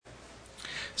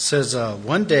says,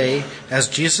 one day, as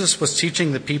Jesus was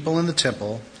teaching the people in the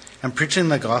temple and preaching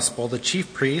the gospel, the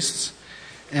chief priests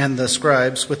and the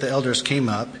scribes with the elders came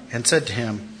up and said to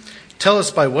him, "Tell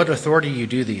us by what authority you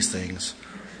do these things,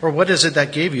 or what is it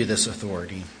that gave you this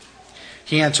authority?"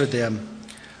 He answered them,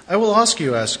 "I will ask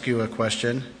you a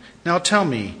question. Now tell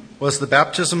me, was the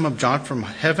baptism of John from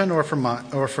heaven or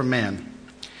from man?"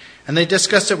 And they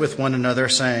discussed it with one another,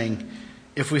 saying,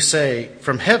 "If we say,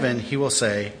 'From heaven,' he will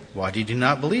say, 'Why did you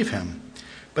not believe him?'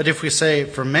 But if we say,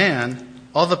 'From man,'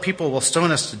 all the people will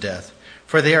stone us to death,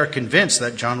 for they are convinced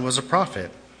that John was a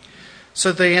prophet."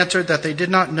 So they answered that they did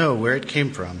not know where it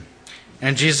came from.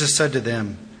 And Jesus said to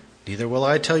them, "Neither will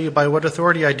I tell you by what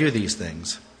authority I do these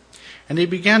things." And he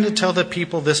began to tell the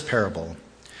people this parable.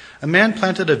 A man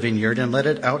planted a vineyard and let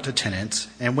it out to tenants,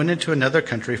 and went into another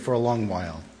country for a long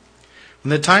while.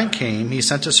 When the time came, he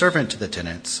sent a servant to the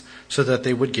tenants, so that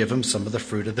they would give him some of the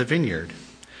fruit of the vineyard.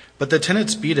 But the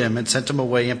tenants beat him and sent him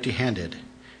away empty-handed.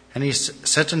 And he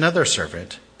sent another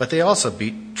servant, but they also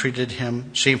treated him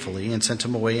shamefully and sent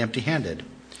him away empty-handed.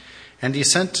 And he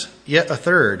sent yet a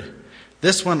third.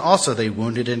 This one also they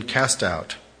wounded and cast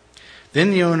out.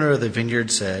 Then the owner of the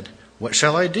vineyard said, "What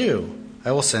shall I do?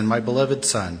 I will send my beloved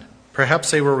son.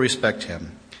 Perhaps they will respect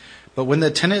him." But when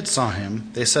the tenants saw him,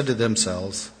 they said to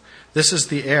themselves, "This is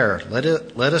the heir.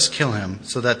 Let us kill him,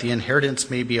 so that the inheritance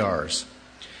may be ours."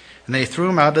 And they threw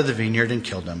him out of the vineyard and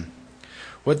killed him.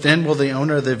 What then will the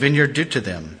owner of the vineyard do to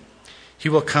them? He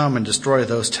will come and destroy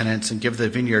those tenants and give the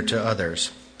vineyard to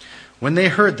others. When they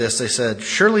heard this, they said,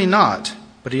 "Surely not."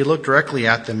 But he looked directly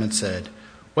at them and said,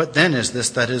 "What then is this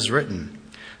that is written?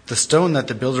 The stone that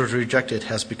the builders rejected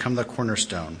has become the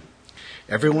cornerstone.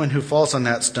 Everyone who falls on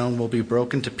that stone will be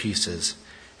broken to pieces,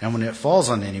 and when it falls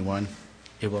on anyone,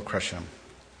 it will crush him."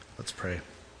 Let's pray.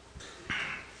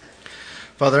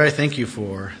 Father, I thank you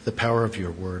for the power of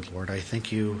your word, Lord. I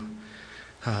thank you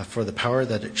for the power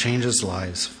that it changes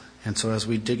lives. And so as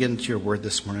we dig into your word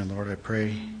this morning, Lord, I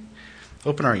pray,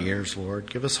 open our ears, Lord.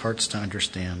 Give us hearts to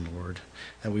understand, Lord,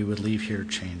 that we would leave here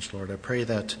changed, Lord. I pray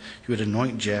that you would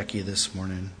anoint Jackie this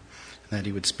morning and that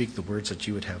he would speak the words that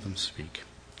you would have him speak.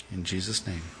 In Jesus'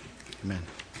 name, amen.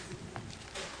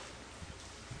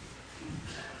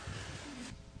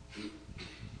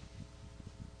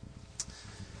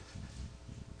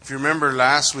 If you remember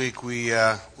last week, we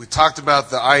talked about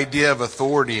the idea of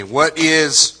authority. What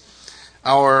is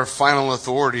our final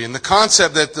authority? And the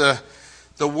concept that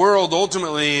the world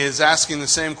ultimately is asking the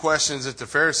same questions that the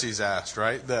Pharisees asked,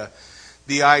 right?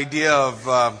 The idea of,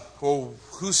 well,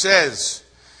 who says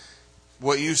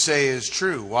what you say is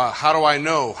true? How do I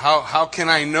know? How can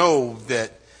I know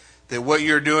that what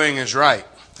you're doing is right?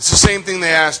 It's the same thing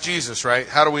they asked Jesus, right?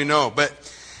 How do we know? But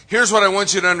here's what I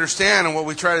want you to understand, and what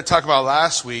we tried to talk about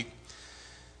last week.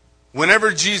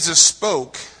 Whenever Jesus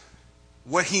spoke,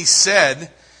 what he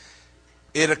said,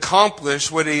 it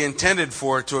accomplished what he intended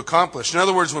for it to accomplish. In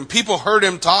other words, when people heard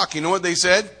him talk, you know what they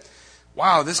said?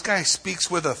 Wow, this guy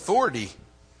speaks with authority.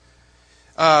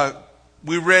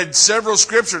 We read several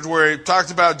scriptures where it talked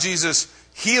about Jesus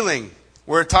healing,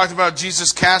 where it talked about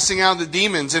Jesus casting out the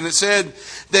demons, and it said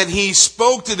that he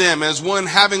spoke to them as one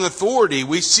having authority.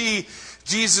 We see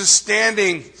Jesus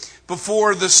standing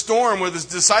before the storm with his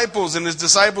disciples, and his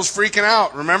disciples freaking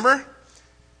out, remember?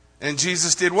 And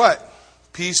Jesus did what?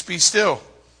 Peace, be still.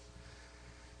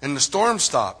 And the storm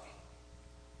stopped.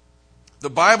 The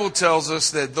Bible tells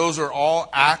us that those are all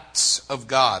acts of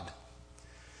God,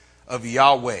 of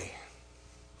Yahweh.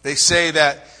 They say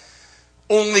that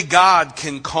only God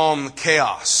can calm the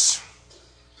chaos.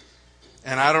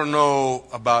 And I don't know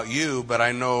about you, but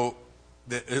I know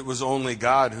that it was only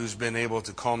God who's been able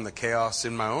to calm the chaos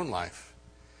in my own life.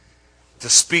 To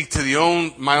speak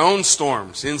to my own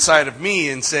storms inside of me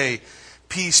and say,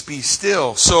 "Peace, be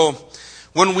still." So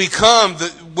when we come,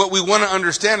 what we want to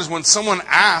understand is when someone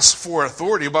asks for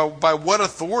authority, by what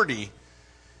authority,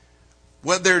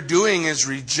 what they're doing is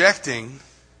rejecting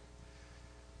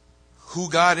who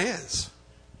God is.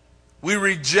 We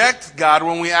reject God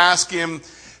when we ask him,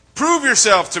 "Prove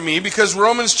yourself to me," because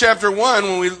Romans chapter 1,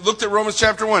 when we looked at Romans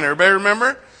chapter 1, everybody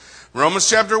remember? Romans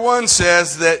chapter 1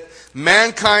 says that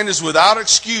mankind is without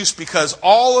excuse because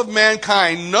all of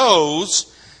mankind knows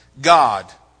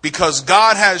God, because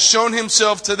God has shown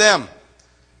himself to them.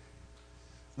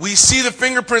 We see the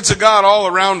fingerprints of God all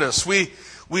around us. We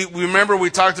remember we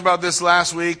talked about this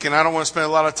last week, and I don't want to spend a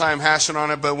lot of time hashing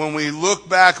on it, but when we look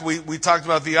back, we talked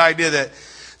about the idea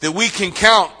that we can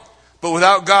count, but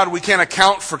without God we can't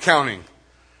account for counting.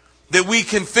 That we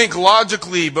can think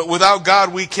logically, but without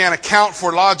God we can't account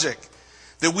for logic.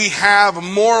 That we have a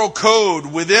moral code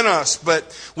within us,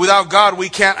 but without God we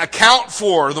can't account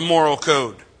for the moral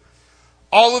code.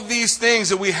 All of these things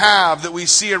that we have, that we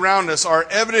see around us, are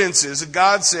evidences that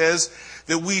God says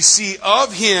that we see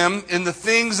of Him in the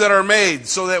things that are made,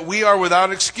 so that we are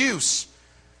without excuse.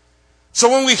 So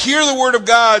when we hear the Word of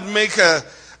God make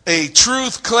a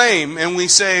truth claim, and we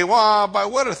say, well, by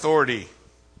what authority?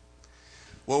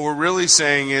 What we're really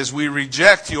saying is we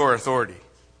reject your authority.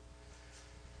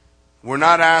 We're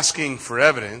not asking for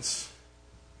evidence.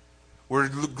 We're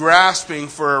grasping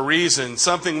for a reason,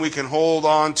 something we can hold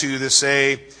on to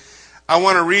say, I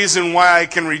want a reason why I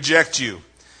can reject you.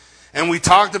 And we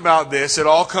talked about this. It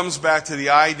all comes back to the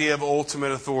idea of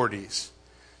ultimate authorities.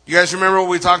 You guys remember what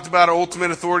we talked about,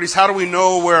 ultimate authorities? How do we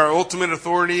know where our ultimate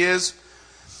authority is?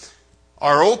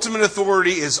 Our ultimate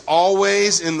authority is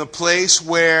always in the place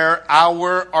where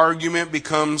our argument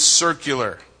becomes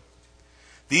circular.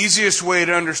 The easiest way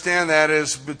to understand that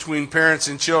is between parents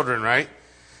and children, right?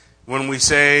 When we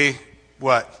say,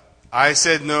 what? I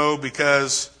said no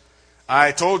because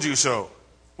I told you so.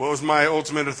 What was my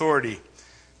ultimate authority?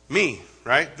 Me,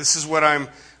 right? This is what I'm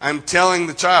telling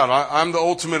the child. I'm the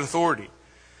ultimate authority.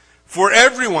 For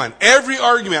everyone, every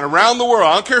argument around the world,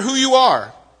 I don't care who you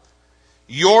are,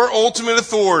 your ultimate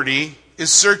authority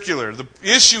is circular. The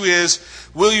issue is,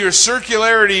 will your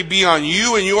circularity be on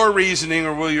you and your reasoning,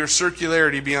 or will your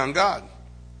circularity be on God?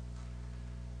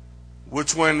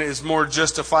 Which one is more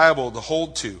justifiable to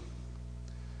hold to?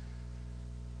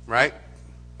 Right?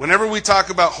 Whenever we talk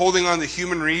about holding on to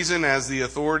human reason as the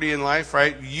authority in life,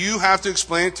 right, you have to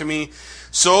explain it to me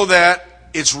so that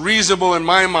it's reasonable in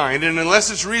my mind. And unless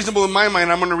it's reasonable in my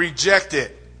mind, I'm going to reject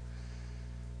it.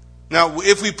 Now,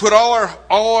 if we put all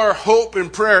our hope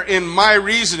and prayer in my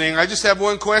reasoning, I just have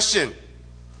one question.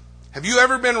 Have you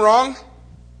ever been wrong?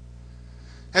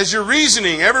 Has your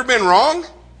reasoning ever been wrong?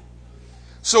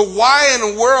 So why in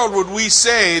the world would we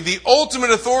say the ultimate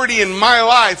authority in my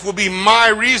life will be my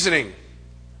reasoning?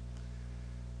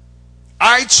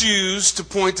 I choose to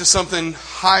point to something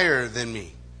higher than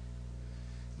me,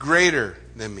 greater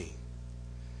than me.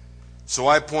 So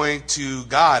I point to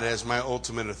God as my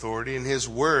ultimate authority, and His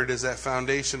Word is that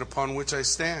foundation upon which I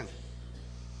stand.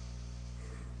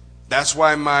 That's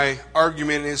why my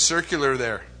argument is circular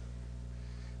there.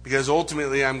 Because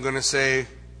ultimately I'm going to say,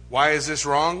 why is this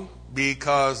wrong?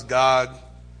 Because God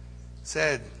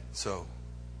said so.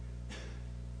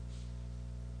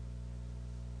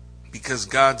 Because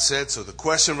God said so. The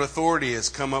question of authority has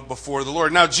come up before the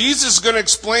Lord. Now, Jesus is going to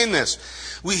explain this.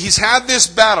 He's had this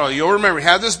battle. You'll remember, he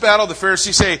had this battle. The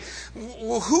Pharisees say,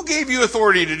 well, who gave you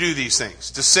authority to do these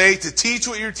things? To teach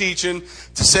what you're teaching,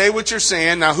 to say what you're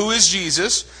saying. Now, who is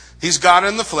Jesus? He's God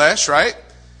in the flesh, right?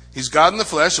 He's God in the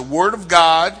flesh. The Word of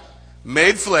God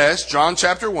made flesh. John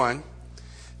chapter 1.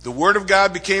 The Word of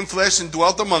God became flesh and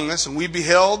dwelt among us, and we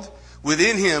beheld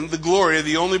within Him the glory of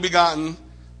the only begotten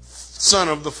Son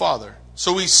of the Father.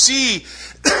 So we see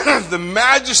the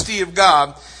majesty of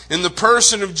God in the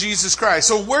person of Jesus Christ.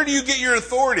 So where do you get your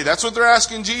authority? That's what they're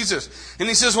asking Jesus. And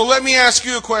He says, well, let me ask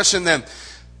you a question then.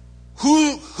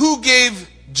 Who gave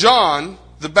John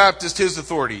the Baptist his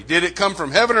authority? Did it come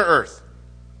from heaven or earth?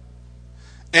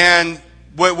 And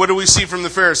what do we see from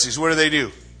the Pharisees? What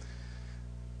do?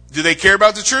 Do they care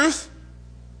about the truth?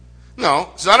 No.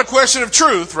 It's not a question of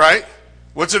truth, right?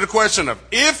 What's it a question of?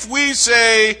 If we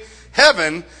say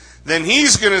heaven, then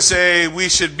he's going to say we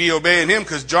should be obeying him,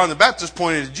 because John the Baptist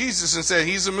pointed to Jesus and said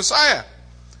he's the Messiah.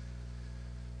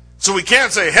 So we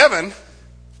can't say heaven.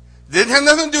 Didn't have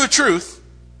nothing to do with truth.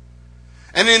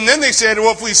 And then they said,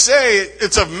 well, if we say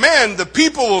it's of men, the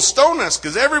people will stone us,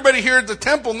 because everybody here at the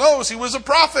temple knows he was a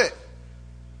prophet.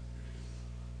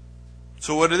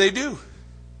 So what do?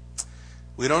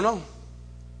 We don't know.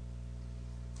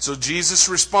 So Jesus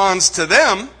responds to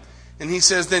them, and he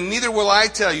says, then neither will I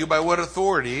tell you by what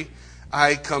authority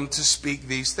I come to speak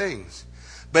these things.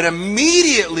 But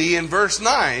immediately in verse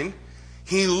 9,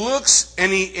 he looks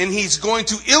and he's going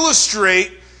to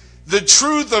illustrate the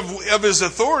truth of his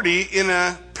authority in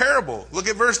a parable. Look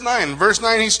at verse 9. In verse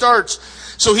 9 he starts,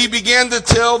 so he began to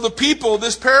tell the people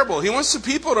this parable. He wants the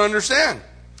people to understand.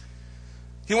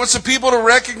 He wants the people to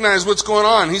recognize what's going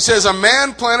on. He says, a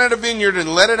man planted a vineyard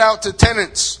and let it out to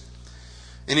tenants.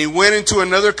 And he went into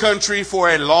another country for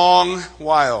a long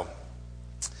while.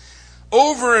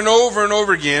 Over and over and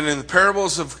over again in the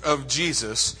parables of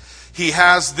Jesus, he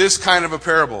has this kind of a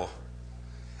parable.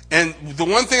 And the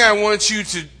one thing I want you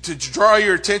to draw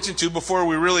your attention to before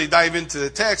we really dive into the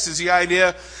text is the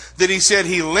idea that he said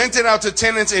he lent it out to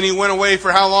tenants and he went away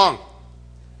for how long?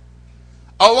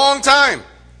 A long time.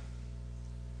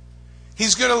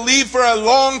 He's going to leave for a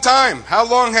long time. How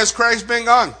long has Christ been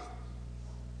gone?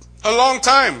 A long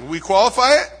time. We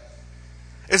qualify it?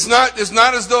 It's not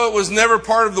as though it was never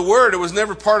part of the word. It was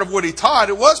never part of what he taught.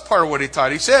 It was part of what he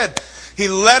taught. He said he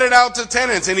let it out to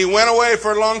tenants and he went away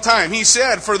for a long time. He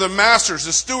said for the masters,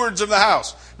 the stewards of the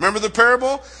house. Remember the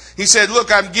parable? He said,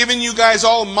 look, I'm giving you guys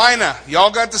all mina.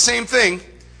 Y'all got the same thing.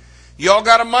 Y'all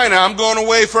got a mina. I'm going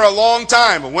away for a long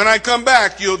time. But when I come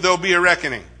back, there'll be a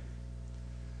reckoning.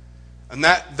 And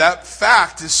that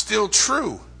fact is still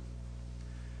true.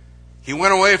 He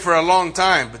went away for a long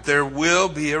time, but there will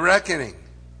be a reckoning.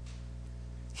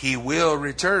 He will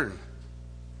return.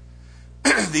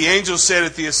 The angel said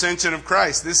at the ascension of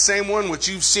Christ, this same one which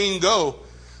you've seen go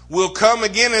will come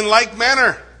again in like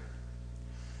manner.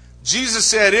 Jesus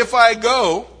said, if I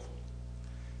go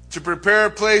to prepare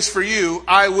a place for you,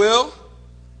 I will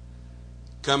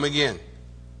come again.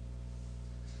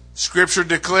 Scripture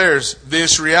declares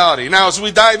this reality. Now, as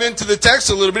we dive into the text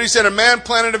a little bit, he said, a man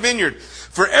planted a vineyard.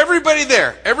 For everybody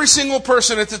there, every single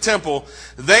person at the temple,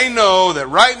 they know that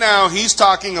right now he's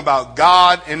talking about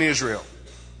God and Israel.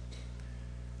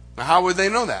 Now, how would they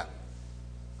know that?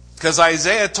 Because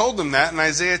Isaiah told them that in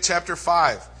Isaiah chapter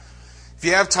 5. If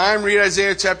you have time, read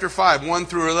Isaiah chapter 5, 1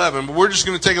 through 11. But we're just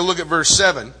going to take a look at verse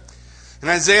 7. In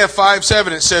Isaiah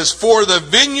 5:7 it says, for the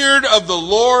vineyard of the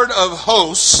Lord of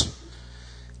hosts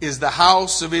is the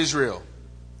house of Israel.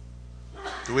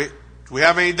 Do we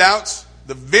have any doubts?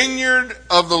 The vineyard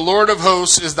of the Lord of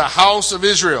hosts is the house of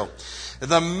Israel.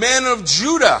 The men of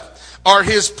Judah are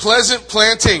his pleasant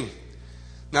planting.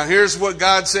 Now here's what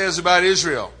God says about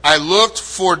Israel. I looked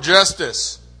for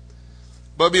justice,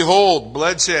 but behold,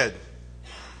 bloodshed.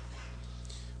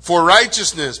 For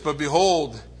righteousness, but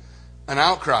behold, an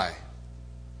outcry.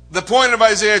 The point of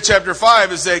Isaiah chapter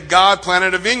 5 is that God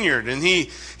planted a vineyard, and He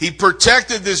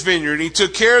protected this vineyard, and He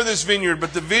took care of this vineyard,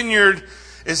 but the vineyard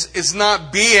is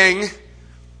not being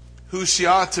who she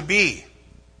ought to be.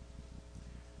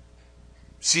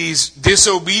 She's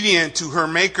disobedient to her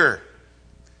maker,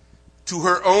 to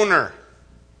her owner.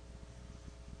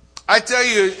 I tell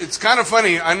you, it's kind of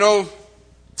funny. I know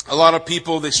a lot of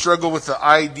people, they struggle with the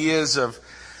ideas of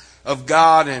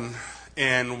God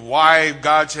and why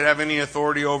God should have any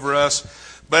authority over us.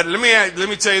 But let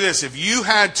me tell you this. If you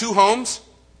had two homes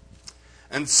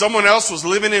and someone else was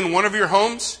living in one of your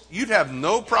homes, you'd have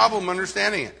no problem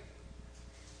understanding it.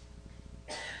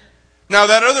 Now,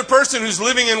 that other person who's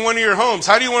living in one of your homes,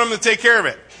 how do you want them to take care of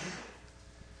it?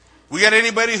 We got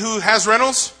anybody who has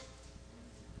rentals?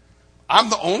 I'm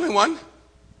the only one.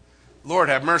 Lord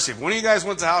have mercy. If one of you guys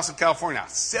wants a house in California, I'll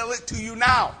sell it to you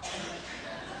now.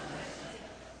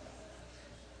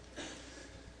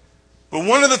 But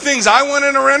one of the things I want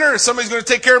in a renter is somebody's going to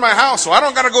take care of my house, so I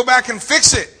don't got to go back and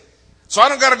fix it. So I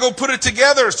don't got to go put it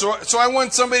together. So I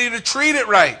want somebody to treat it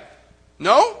right.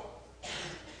 No?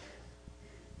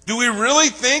 Do we really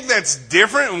think that's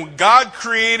different when God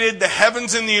created the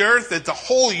heavens and the earth, that the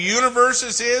whole universe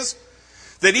is His?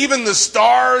 That even the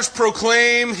stars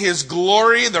proclaim His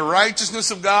glory, the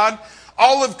righteousness of God?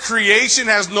 All of creation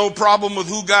has no problem with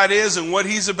who God is and what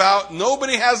He's about.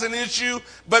 Nobody has an issue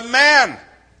but man.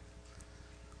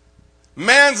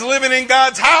 Man's living in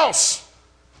God's house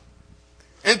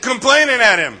and complaining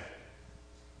at Him.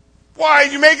 Why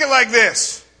did you make it like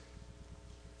this?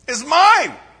 It's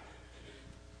mine.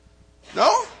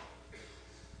 No?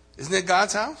 Isn't it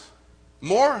God's house?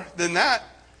 More than that,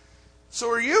 so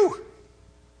are you.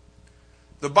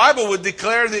 The Bible would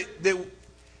declare that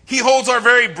He holds our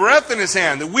very breath in His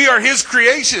hand, that we are His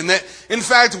creation, that in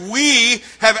fact we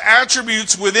have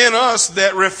attributes within us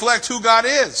that reflect who God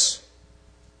is.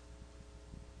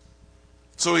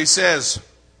 So He says,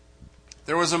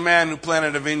 there was a man who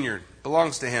planted a vineyard,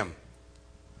 belongs to him.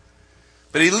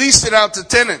 But he leased it out to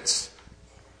tenants.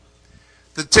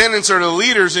 The tenants are the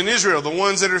leaders in Israel, the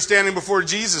ones that are standing before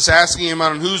Jesus, asking Him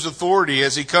on whose authority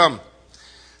has He come.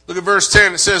 Look at verse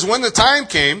 10. It says, when the time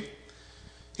came,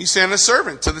 He sent a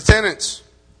servant to the tenants,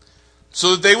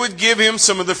 so that they would give him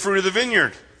some of the fruit of the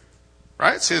vineyard.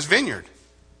 Right? It's His vineyard.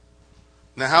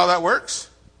 Now how that works?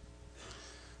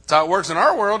 That's how it works in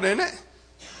our world, isn't it?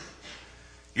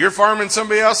 You're farming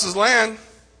somebody else's land.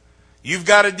 You've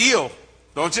got a deal,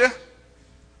 don't you?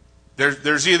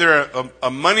 There's either a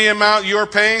money amount you're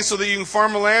paying so that you can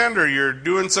farm a land, or you're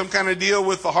doing some kind of deal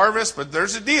with the harvest, but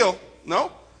there's a deal.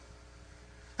 No?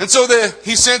 And so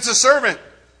he sent a servant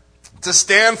to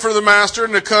stand for the master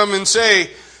and to come and say,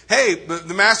 hey,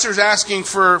 the master's asking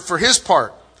for his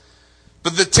part.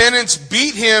 But the tenants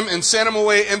beat him and sent him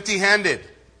away empty-handed.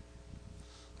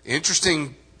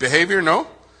 Interesting behavior, no?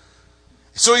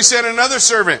 So he sent another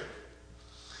servant.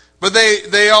 But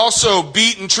they also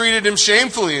beat and treated him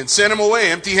shamefully and sent him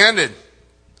away empty-handed.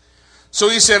 So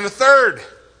he sent a third.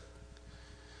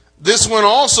 This one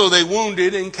also they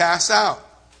wounded and cast out.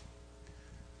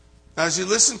 Now, as you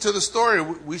listen to the story,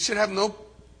 we should have no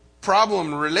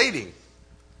problem relating.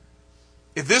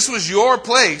 If this was your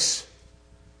place,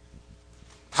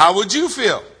 how would you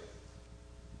feel?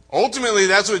 Ultimately,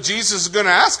 that's what Jesus is going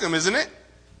to ask him, isn't it?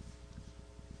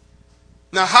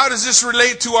 Now, how does this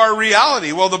relate to our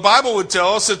reality? Well, the Bible would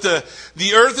tell us that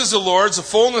the earth is the Lord's, the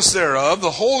fullness thereof.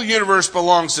 The whole universe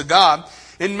belongs to God.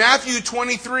 In Matthew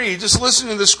 23, just listen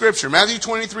to the scripture. Matthew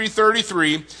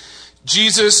 23:33,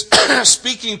 Jesus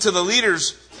speaking to the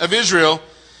leaders of Israel,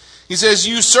 he says,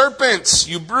 "You serpents,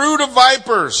 you brood of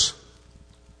vipers,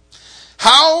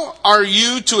 how are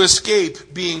you to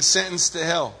escape being sentenced to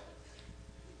hell?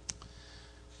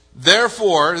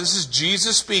 Therefore," this is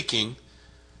Jesus speaking,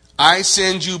 "I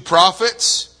send you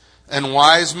prophets and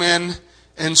wise men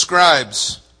and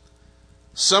scribes,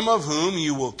 some of whom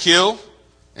you will kill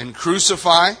and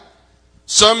crucify.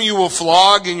 Some you will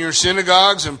flog in your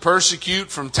synagogues and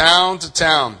persecute from town to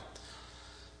town,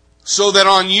 so that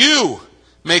on you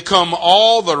may come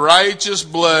all the righteous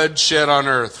blood shed on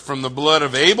earth, from the blood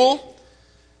of Abel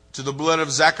to the blood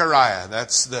of Zechariah."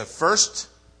 That's the first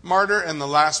martyr and the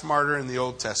last martyr in the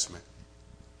Old Testament.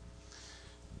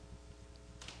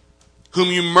 "Whom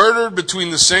you murdered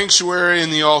between the sanctuary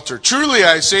and the altar. Truly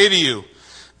I say to you,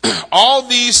 all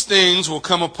these things will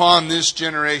come upon this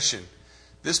generation."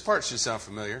 This part should sound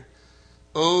familiar.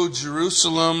 "O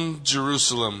Jerusalem,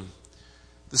 Jerusalem,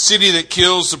 the city that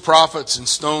kills the prophets and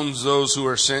stones those who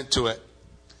are sent to it.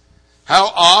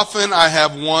 How often I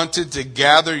have wanted to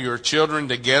gather your children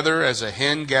together as a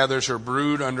hen gathers her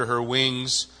brood under her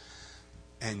wings,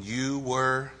 and you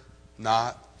were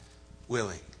not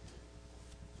willing."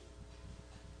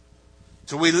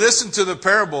 So we listen to the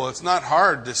parable. It's not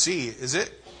hard to see, is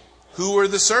it? Who were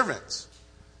the servants?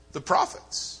 The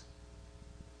prophets.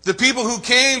 The people who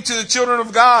came to the children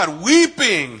of God,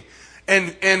 weeping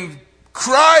and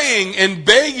crying and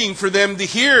begging for them to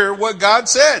hear what God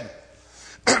said.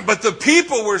 But the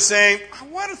people were saying,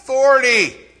 "What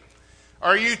authority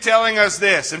are you telling us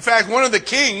this?" In fact, one of the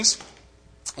kings,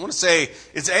 I want to say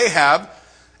it's Ahab.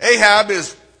 Ahab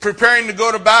is preparing to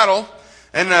go to battle,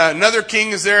 and another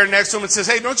king is there next to him and says,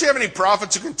 "Hey, don't you have any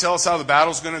prophets who can tell us how the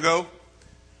battle's going to go?"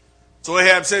 So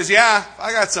Ahab says, "Yeah,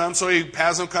 I got some." So he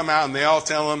has them come out, and they all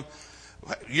tell him,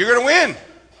 "You're going to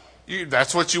win."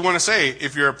 That's what you want to say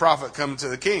if you're a prophet coming to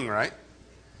the king, right?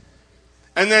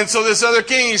 And then so this other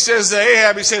king, he says to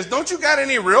Ahab, he says, "Don't you got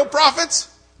any real prophets?"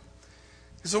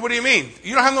 He said, "What do you mean?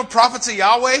 You don't have no prophets of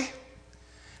Yahweh?"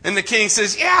 And the king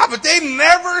says, "Yeah, but they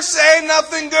never say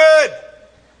nothing good."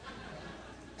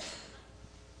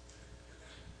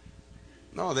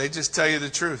 No, they just tell you the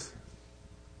truth.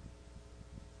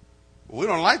 We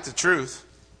don't like the truth.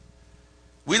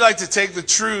 We like to take the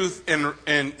truth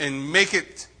and make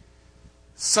it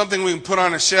something we can put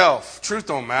on a shelf. Truth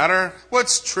don't matter.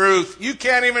 What's truth? You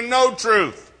can't even know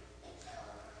truth.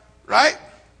 Right?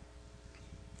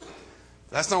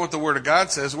 That's not what the Word of God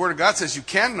says. The Word of God says you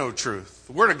can know truth.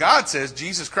 The Word of God says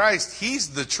Jesus Christ,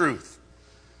 He's the truth.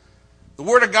 The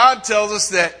Word of God tells us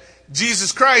that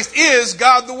Jesus Christ is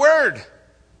God the Word.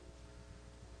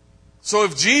 So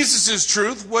if Jesus is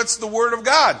truth, what's the Word of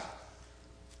God?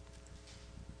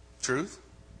 Truth.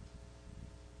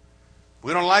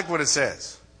 We don't like what it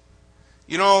says.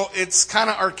 You know, it's kind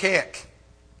of archaic.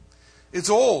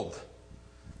 It's old.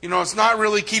 You know, it's not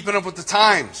really keeping up with the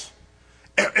times.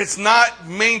 It's not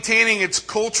maintaining its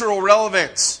cultural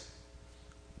relevance.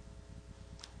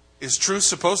 Is truth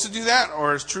supposed to do that,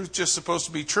 or is truth just supposed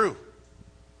to be true?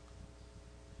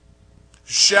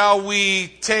 Shall we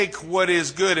take what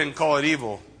is good and call it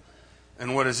evil,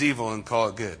 and what is evil and call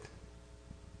it good?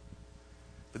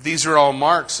 But these are all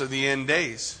marks of the end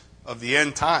days, of the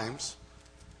end times.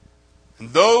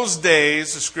 In those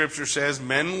days, the Scripture says,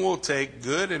 men will take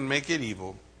good and make it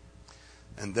evil,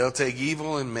 and they'll take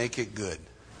evil and make it good.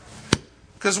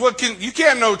 Because you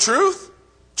can't know truth.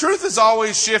 Truth is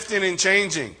always shifting and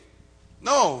changing.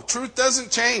 No, truth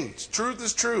doesn't change. Truth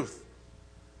is truth.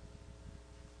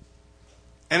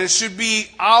 And it should be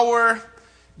our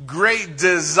great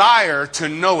desire to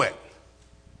know it.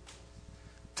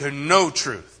 To know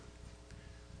truth.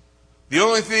 The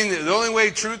only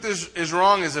way truth is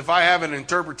wrong is if I have an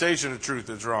interpretation of truth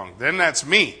that's wrong. Then that's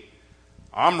me.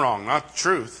 I'm wrong, not the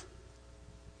truth.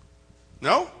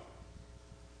 No?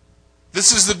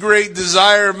 This is the great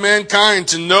desire of mankind,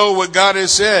 to know what God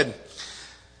has said.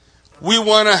 We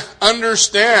want to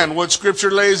understand what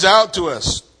Scripture lays out to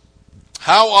us.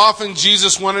 How often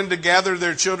Jesus wanted to gather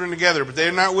their children together, but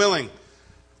they're not willing.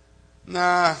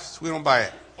 Nah, we don't buy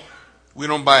it. We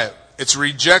don't buy it. It's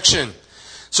rejection.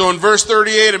 So in verse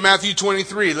 38 of Matthew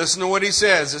 23, listen to what he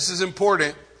says. This is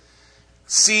important.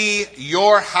 See,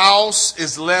 your house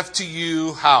is left to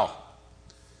you how?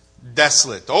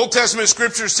 Desolate. The Old Testament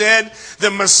scripture said the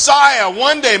Messiah,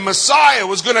 one day Messiah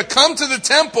was going to come to the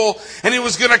temple and he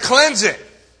was going to cleanse it.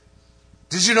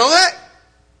 Did you know that?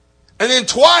 And then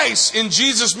twice in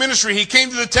Jesus' ministry, he came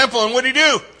to the temple and what did he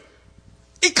do?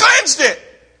 He cleansed it.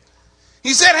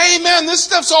 He said, hey man, this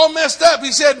stuff's all messed up.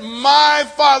 He said, my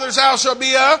Father's house shall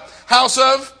be a house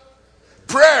of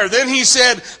prayer. Then he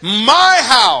said, my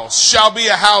house shall be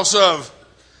a house of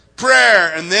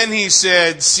prayer. And then he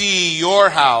said, see,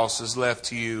 your house is left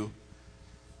to you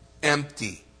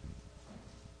empty.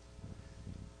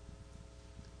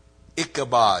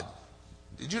 Ichabod.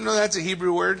 Did you know that's a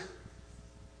Hebrew word?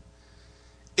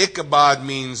 Ichabod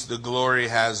means the glory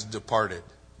has departed.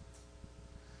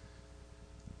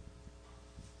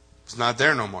 It's not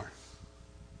there no more.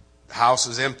 The house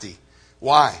is empty.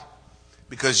 Why?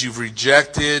 Because you've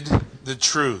rejected the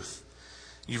truth.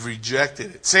 You've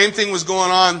rejected it. Same thing was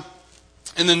going on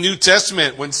in the New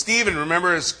Testament when Stephen,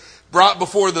 remember, is brought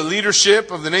before the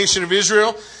leadership of the nation of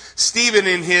Israel. Stephen,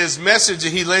 in his message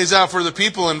that he lays out for the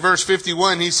people in verse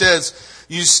 51, he says,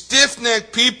 you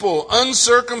stiff-necked people,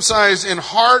 uncircumcised in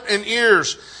heart and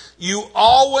ears, you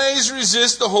always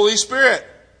resist the Holy Spirit.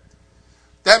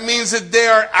 That means that they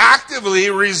are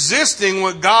actively resisting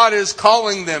what God is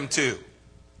calling them to.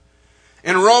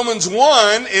 In Romans 1,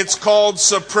 it's called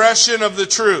suppression of the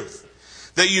truth.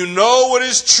 That you know what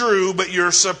is true, but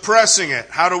you're suppressing it.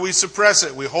 How do we suppress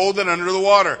it? We hold it under the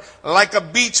water, like a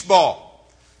beach ball.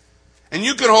 And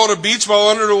you can hold a beach ball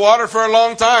under the water for a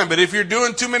long time, but if you're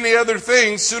doing too many other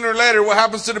things, sooner or later, what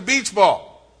happens to the beach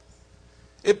ball?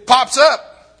 It pops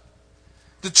up.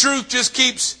 The truth just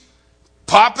keeps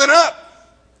popping up.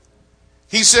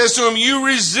 He says to him, you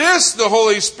resist the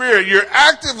Holy Spirit. You're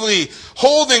actively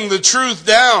holding the truth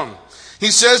down.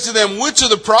 He says to them, which of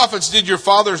the prophets did your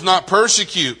fathers not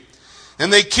persecute?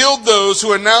 And they killed those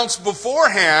who announced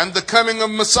beforehand the coming of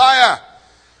Messiah,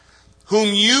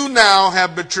 whom you now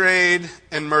have betrayed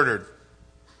and murdered.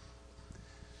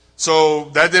 So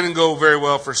that didn't go very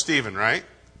well for Stephen, right?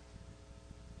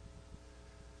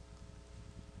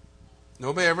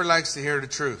 Nobody ever likes to hear the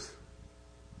truth.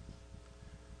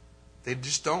 They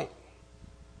just don't.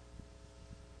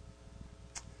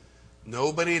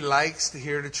 Nobody likes to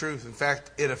hear the truth. In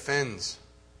fact, it offends.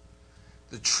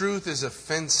 The truth is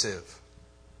offensive.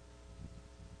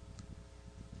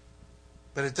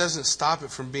 But it doesn't stop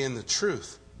it from being the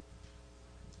truth.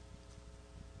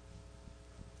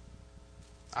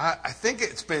 I think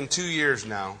it's been 2 years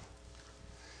now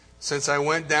since I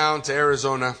went down to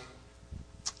Arizona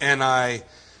and I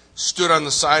stood on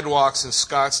the sidewalks in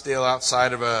Scottsdale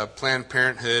outside of a Planned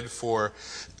Parenthood for,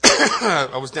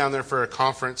 I was down there for a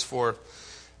conference for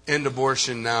End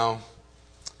Abortion Now.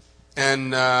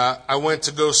 And I went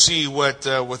to go see what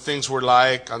things were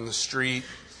like on the street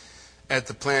at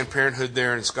the Planned Parenthood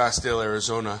there in Scottsdale,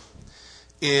 Arizona.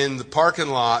 In the parking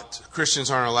lot, Christians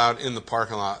aren't allowed in the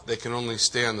parking lot. They can only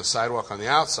stay on the sidewalk on the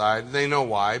outside. They know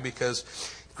why, because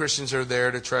Christians are there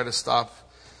to try to stop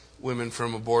women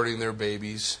from aborting their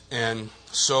babies. And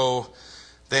so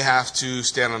they have to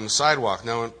stand on the sidewalk.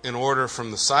 Now, in order from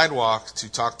the sidewalk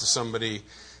to talk to somebody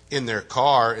in their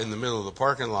car in the middle of the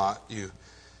parking lot, you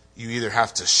either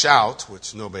have to shout,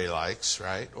 which nobody likes,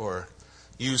 right? Or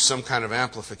use some kind of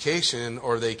amplification,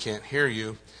 or they can't hear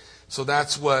you. So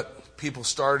that's what people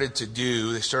started to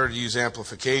do. They started to use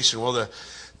amplification. Well,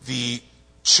 the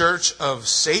Church of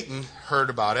Satan heard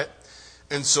about it.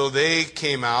 And so they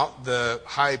came out, the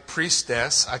high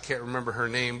priestess, I can't remember her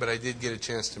name, but I did get a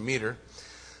chance to meet her.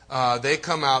 They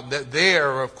come out, they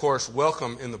are, of course,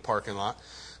 welcome in the parking lot.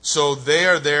 So they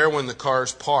are there when the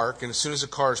cars park, and as soon as the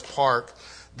cars park,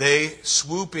 they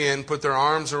swoop in, put their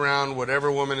arms around whatever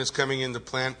woman is coming into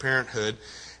Planned Parenthood,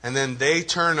 and then they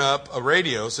turn up a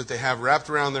radio that they have wrapped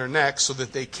around their neck so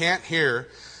that they can't hear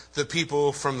the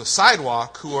people from the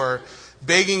sidewalk who are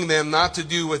begging them not to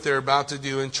do what they're about to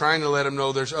do and trying to let them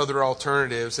know there's other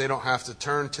alternatives. They don't have to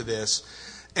turn to this.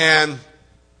 And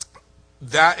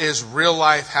that is real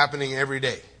life happening every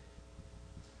day.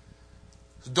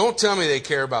 So don't tell me they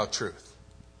care about truth.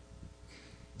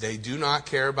 They do not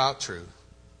care about truth.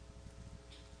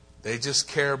 They just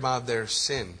care about their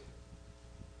sin.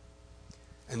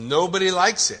 And nobody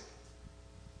likes it.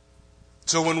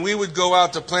 So when we would go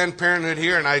out to Planned Parenthood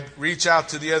here and I'd reach out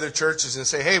to the other churches and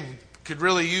say, hey, could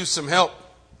really use some help.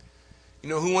 You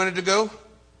know who wanted to go?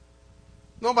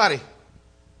 Nobody.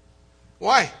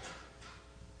 Why?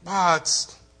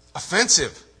 It's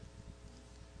offensive.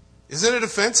 Isn't it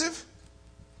offensive?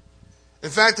 In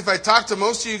fact, if I talk to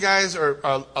most of you guys, or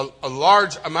a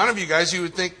large amount of you guys, you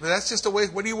would think, that's just a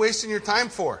waste. What are you wasting your time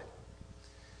for?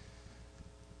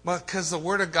 Well, because the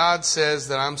Word of God says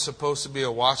that I'm supposed to be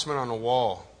a watchman on a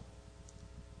wall.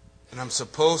 And I'm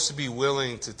supposed to be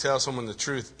willing to tell someone the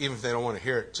truth, even if they don't want to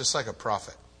hear it, just like a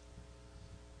prophet.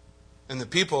 And the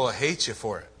people will hate you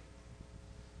for it.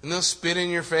 And they'll spit in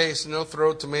your face, and they'll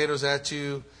throw tomatoes at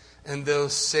you, and they'll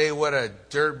say what a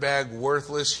dirtbag,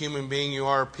 worthless human being you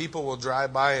are. People will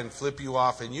drive by and flip you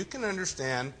off, and you can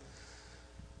understand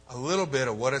a little bit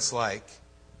of what it's like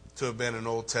to have been an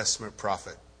Old Testament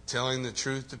prophet, telling the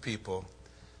truth to people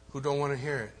who don't want to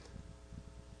hear it.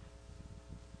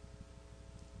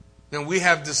 Now, we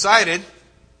have decided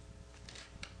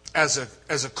as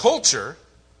a culture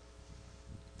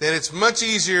that it's much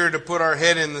easier to put our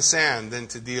head in the sand than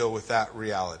to deal with that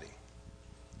reality.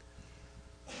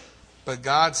 But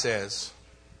God says,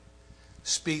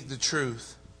 speak the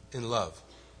truth in love.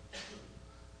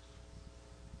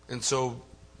 And so,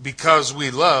 because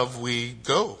we love, we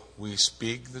go. We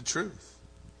speak the truth.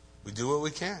 We do what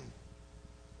we can.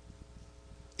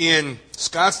 In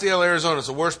Scottsdale, Arizona, it's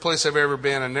the worst place I've ever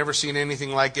been. I've never seen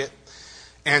anything like it.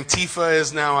 Antifa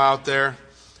is now out there.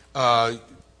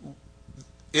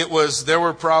 There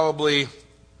were probably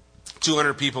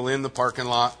 200 people in the parking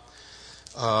lot.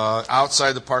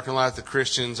 Outside the parking lot, the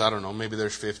Christians, I don't know, maybe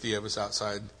there's 50 of us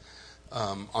outside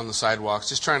on the sidewalks,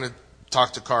 just trying to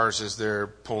talk to cars as they're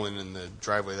pulling in the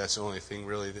driveway. That's the only thing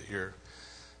really that you're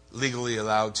legally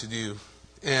allowed to do.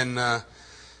 And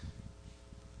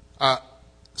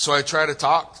so I try to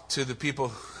talk to the people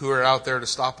who are out there to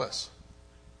stop us.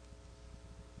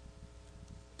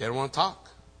 They don't want to talk.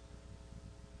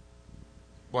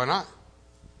 Why not?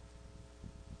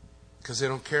 Because they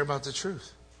don't care about the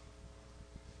truth.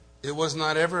 It was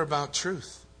not ever about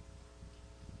truth.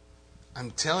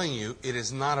 I'm telling you, it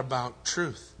is not about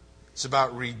truth. It's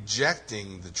about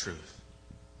rejecting the truth.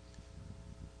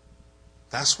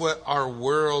 That's what our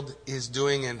world is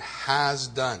doing and has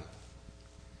done.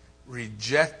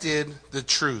 Rejected the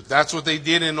truth. That's what they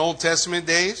did in Old Testament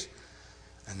days,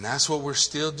 and that's what we're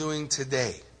still doing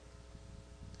today.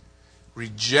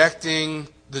 Rejecting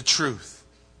the truth.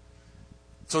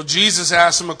 So Jesus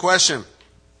asked him a question.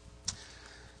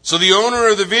 So the owner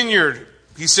of the vineyard,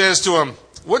 he says to him,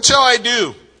 what shall I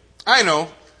do? I know.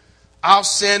 I'll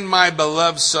send my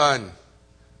beloved son.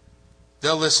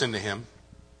 They'll listen to him.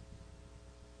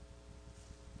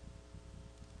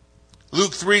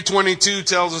 Luke 3:22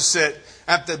 tells us that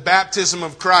at the baptism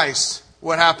of Christ,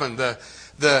 what happened?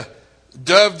 The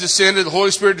dove descended, the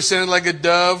Holy Spirit descended like a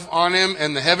dove on him,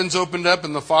 and the heavens opened up,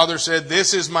 and the Father said,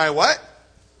 this is my what?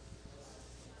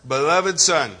 Beloved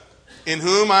Son, in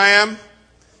whom I am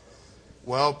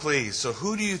well pleased. So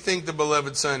who do you think the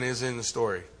beloved Son is in the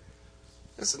story?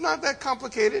 It's not that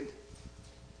complicated.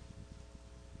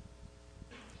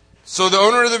 So the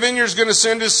owner of the vineyard is going to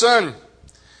send his son.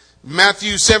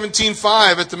 Matthew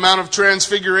 17:5, at the Mount of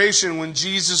Transfiguration, when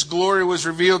Jesus' glory was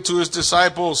revealed to his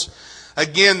disciples,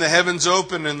 again the heavens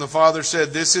opened and the Father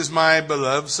said, this is my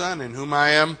beloved Son, in whom I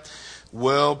am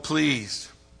well pleased.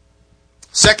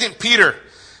 2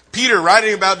 Peter,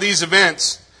 writing about these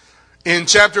events, in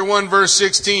chapter 1, verse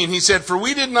 16, he said, for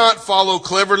we did not follow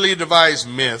cleverly devised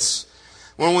myths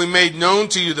when we made known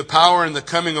to you the power and the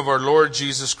coming of our Lord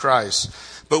Jesus Christ,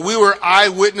 but we were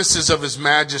eyewitnesses of his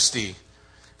majesty.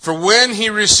 For when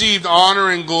he received honor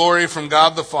and glory from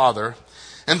God the Father,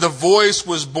 and the voice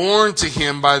was borne to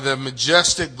him by the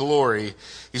majestic glory,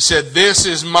 he said, this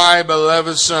is my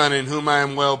beloved Son, in whom I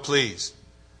am well pleased.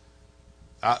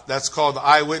 That's called the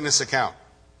eyewitness account.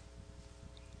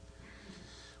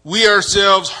 We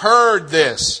ourselves heard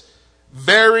this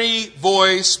very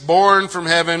voice borne from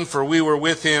heaven, for we were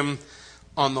with him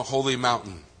on the holy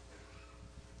mountain.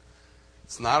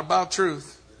 It's not about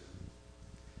truth.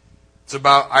 It's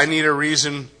about, I need a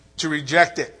reason to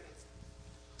reject it.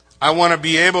 I want to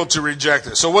be able to reject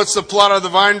it. So what's the plot of the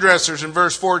vine dressers in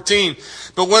verse 14?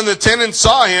 But when the tenants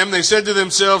saw him, they said to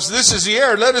themselves, this is the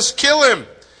heir, let us kill him,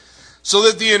 so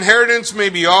that the inheritance may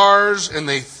be ours. And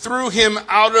they threw him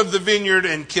out of the vineyard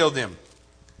and killed him.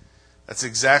 That's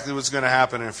exactly what's going to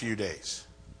happen in a few days.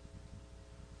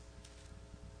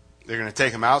 They're going to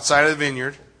take him outside of the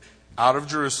vineyard, out of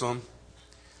Jerusalem,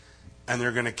 and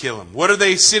they're going to kill him. What are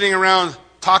they sitting around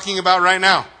talking about right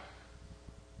now?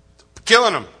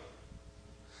 Killing him.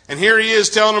 And here he is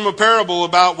telling them a parable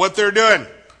about what they're doing.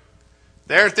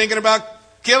 They're thinking about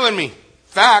killing me. In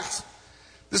fact,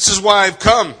 this is why I've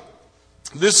come.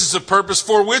 This is the purpose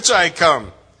for which I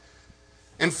come.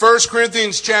 In 1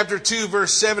 Corinthians chapter 2,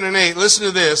 verse 7 and 8, listen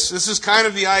to this. This is kind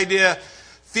of the idea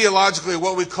theologically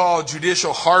what we call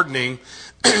judicial hardening.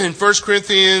 In 1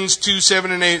 Corinthians 2,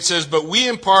 7 and 8 it says, "But we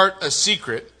impart a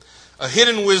secret, a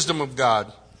hidden wisdom of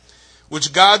God,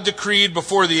 which God decreed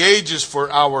before the ages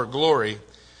for our glory,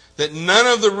 that none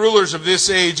of the rulers of this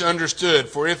age understood,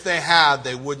 for if they had,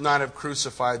 they would not have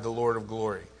crucified the Lord of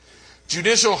glory."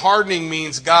 Judicial hardening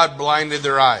means God blinded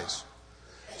their eyes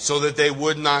so that they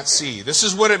would not see. This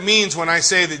is what it means when I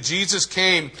say that Jesus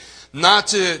came not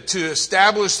to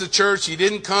establish the church. He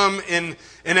didn't come in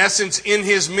essence in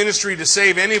his ministry to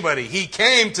save anybody. He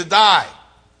came to die.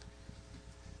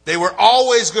 They were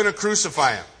always going to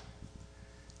crucify him.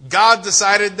 God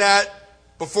decided that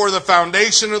before the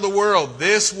foundation of the world.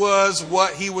 This was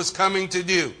what he was coming to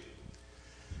do.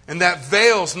 And that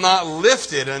veil's not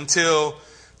lifted until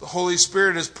the Holy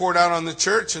Spirit is poured out on the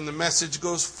church and the message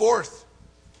goes forth.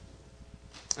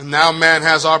 And now man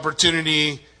has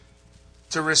opportunity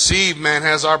to receive. Man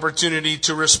has opportunity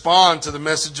to respond to the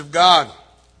message of God.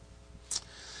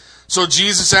 So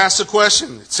Jesus asks a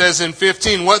question. It says in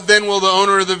 15, "What then will the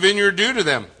owner of the vineyard do to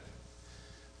them?"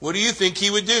 What do you think he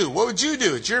would do? What would you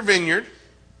do? It's your vineyard.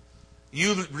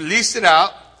 You leased it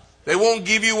out. They won't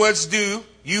give you what's due.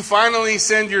 You finally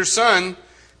send your son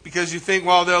because you think,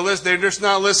 well, they're just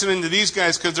not listening to these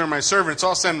guys because they're my servants.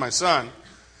 I'll send my son.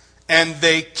 And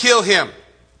they kill him.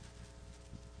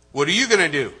 What are you going to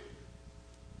do?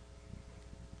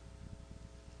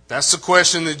 That's the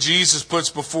question that Jesus puts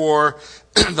before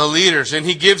the leaders. And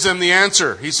he gives them the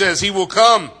answer. He says he will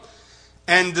come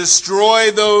and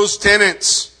destroy those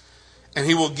tenants. And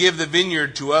he will give the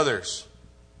vineyard to others.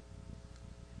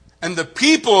 And the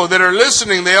people that are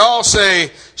listening, they all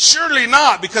say, surely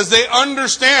not, because they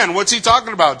understand. What's he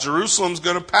talking about? Jerusalem's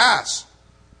going to pass.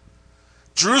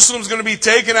 Jerusalem's going to be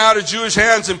taken out of Jewish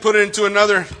hands and put into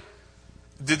another.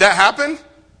 Did that happen?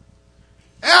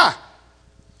 Yeah.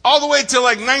 All the way till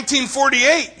like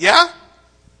 1948, yeah?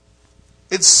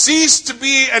 It ceased to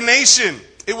be a nation.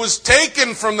 It was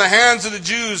taken from the hands of the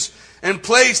Jews and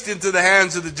placed into the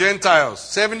hands of the Gentiles.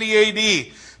 70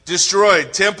 AD,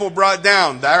 destroyed, temple brought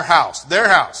down, their house.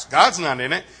 God's not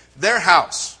in it. Their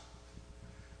house.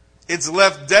 It's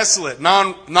left desolate,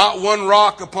 not one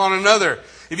rock upon another.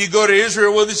 If you go to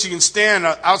Israel with us, you can stand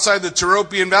outside the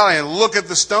Tyropoeon Valley and look at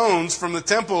the stones from the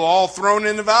temple all thrown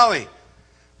in the valley.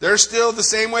 They're still the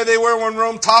same way they were when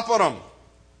Rome toppled them.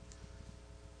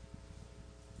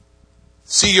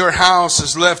 See, your house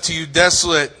is left to you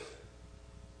desolate.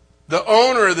 The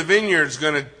owner of the vineyard is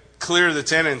going to clear the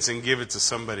tenants and give it to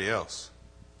somebody else.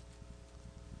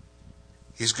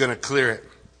 He's going to clear it.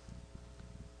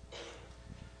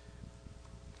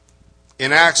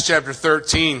 In Acts chapter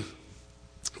 13,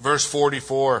 verse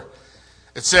 44,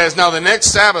 it says, "Now the next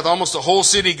Sabbath, almost the whole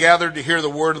city gathered to hear the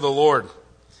word of the Lord.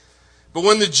 But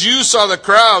when the Jews saw the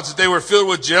crowds, they were filled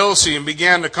with jealousy and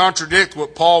began to contradict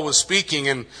what Paul was speaking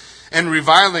and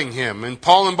reviling him. And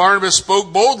Paul and Barnabas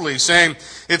spoke boldly, saying,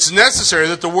 'It's necessary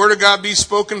that the word of God be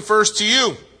spoken first to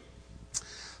you.'"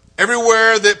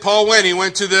 Everywhere that Paul went, he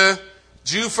went to the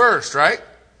Jew first, right?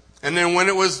 And then when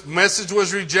message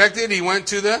was rejected, he went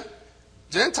to the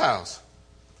Gentiles.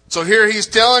 So here he's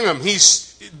telling them,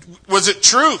 was it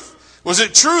truth? Was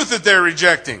it truth that they're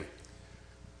rejecting?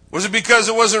 Was it because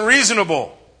it wasn't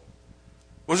reasonable?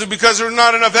 Was it because there was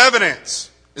not enough evidence?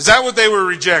 Is that what they were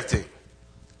rejecting?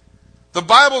 The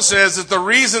Bible says that the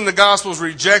reason the gospel is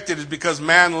rejected is because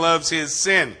man loves his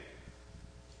sin.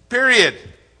 Period.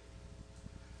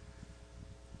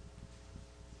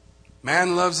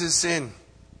 Man loves his sin.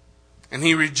 And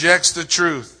he rejects the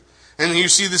truth. And you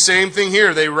see the same thing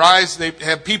here. They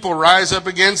have people rise up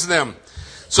against them.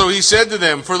 So he said to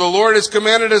them, "For the Lord has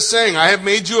commanded us, saying, I have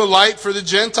made you a light for the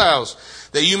Gentiles,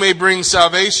 that you may bring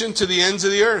salvation to the ends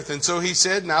of the earth." And so he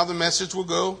said, now the message will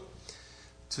go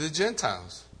to the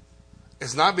Gentiles.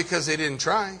 It's not because they didn't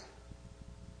try.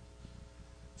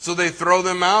 So they throw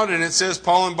them out, and it says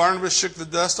Paul and Barnabas shook the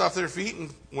dust off their feet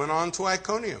and went on to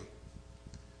Iconium.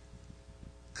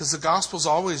 Because the gospel's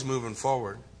always moving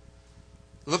forward.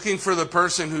 Looking for the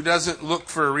person who doesn't look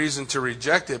for a reason to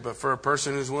reject it, but for a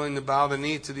person who's willing to bow the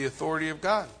knee to the authority of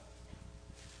God.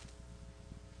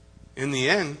 In the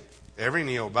end, every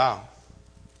knee will bow.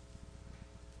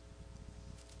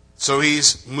 So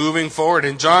he's moving forward.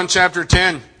 In John chapter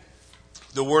 10,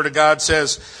 the Word of God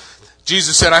says,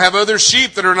 Jesus said, "I have other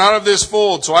sheep that are not of this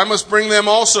fold, so I must bring them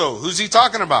also." Who's he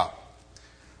talking about?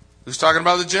 He's talking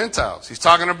about the Gentiles. He's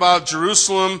talking about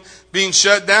Jerusalem being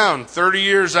shut down 30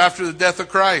 years after the death of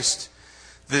Christ.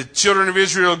 The children of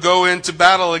Israel go into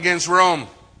battle against Rome.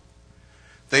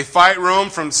 They fight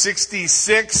Rome from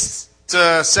 66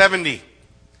 to 70.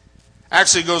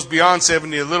 Actually, it goes beyond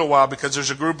 70 a little while because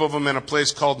there's a group of them in a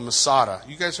place called Masada.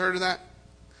 You guys heard of that?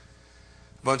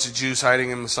 A bunch of Jews hiding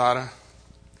in Masada.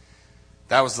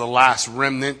 That was the last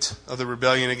remnant of the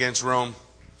rebellion against Rome.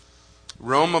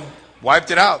 Rome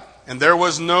wiped it out. And there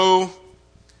was no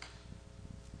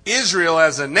Israel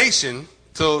as a nation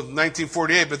till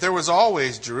 1948, but there was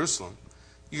always Jerusalem.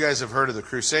 You guys have heard of the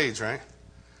Crusades, right?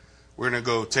 We're going to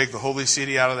go take the holy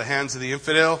city out of the hands of the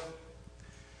infidel.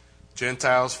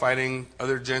 Gentiles fighting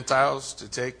other Gentiles to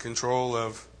take control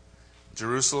of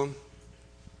Jerusalem.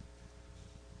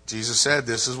 Jesus said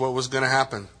this is what was going to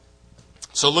happen.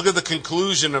 So look at the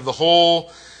conclusion of the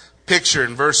whole picture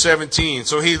in verse 17.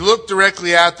 So he looked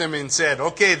directly at them and said,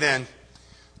 okay then,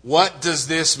 what does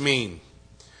this mean?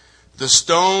 The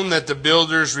stone that the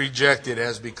builders rejected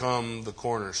has become the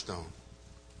cornerstone.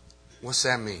 What's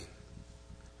that mean?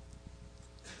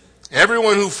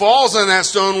 Everyone who falls on that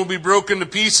stone will be broken to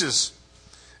pieces.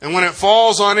 And when it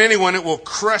falls on anyone, it will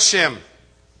crush him.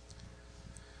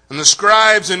 And the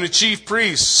scribes and the chief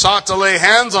priests sought to lay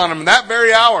hands on him that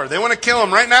very hour. They want to kill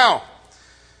him right now.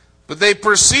 But they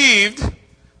perceived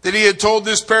that he had told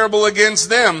this parable against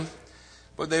them,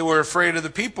 but they were afraid of the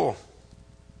people,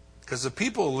 because the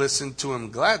people listened to him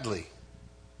gladly.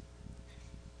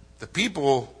 The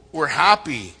people were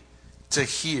happy to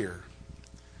hear.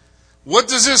 What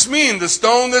does this mean? The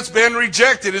stone that's been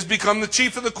rejected has become the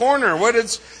chief of the corner. What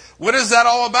is that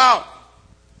all about?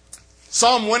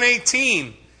 Psalm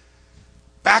 118,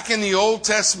 back in the Old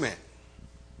Testament.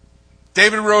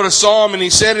 David wrote a psalm, and he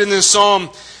said in this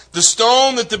psalm, the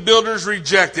stone that the builders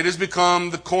rejected has become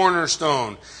the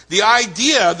cornerstone. The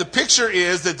idea, the picture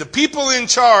is that the people in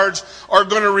charge are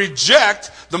going to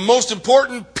reject the most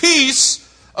important piece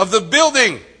of the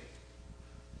building.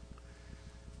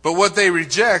 But what they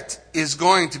reject is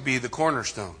going to be the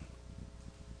cornerstone.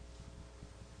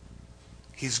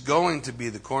 He's going to be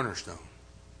the cornerstone.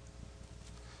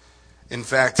 In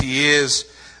fact, he is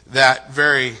that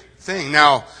very thing.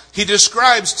 Now, he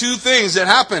describes two things that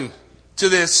happen to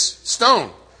this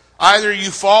stone. Either you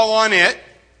fall on it,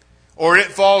 or it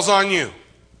falls on you.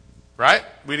 Right?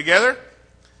 We together?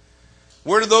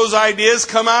 Where do those ideas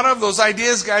come out of? Those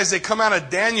ideas, guys, they come out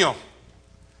of Daniel.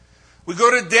 We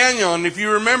go to Daniel, and if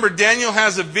you remember, Daniel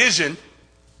has a vision.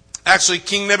 Actually,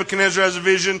 King Nebuchadnezzar has a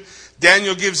vision.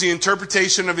 Daniel gives the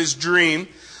interpretation of his dream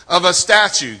of a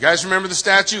statue. You guys remember the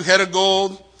statue? Head of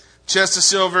gold, chest of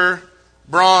silver,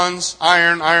 bronze,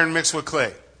 iron mixed with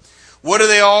clay. What do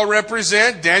they all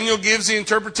represent? Daniel gives the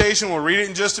interpretation. We'll read it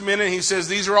in just a minute. He says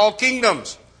these are all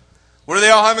kingdoms. What do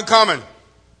they all have in common?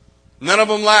 None of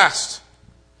them last.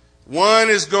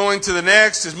 One is going to the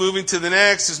next, is moving to the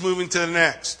next, is moving to the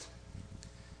next.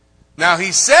 Now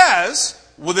he says,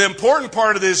 well, the important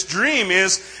part of this dream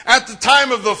is, at the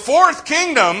time of the fourth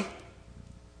kingdom,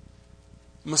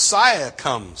 Messiah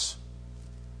comes.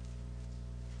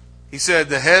 He said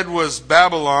the head was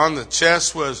Babylon, the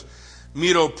chest was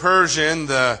Medo-Persian,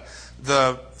 the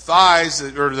thighs,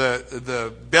 or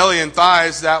the belly and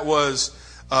thighs, that was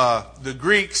the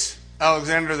Greeks,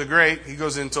 Alexander the Great. He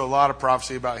goes into a lot of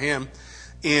prophecy about him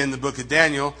in the book of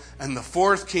Daniel. And the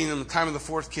fourth kingdom, the time of the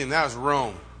fourth kingdom, that was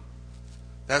Rome.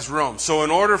 That's Rome. So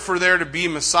in order for there to be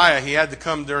Messiah, he had to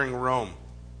come during Rome.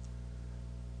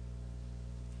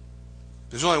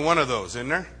 There's only one of those, isn't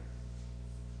there?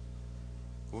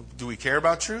 Do we care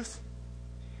about truth?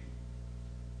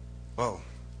 Well,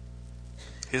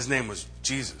 his name was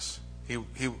Jesus. He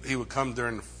would come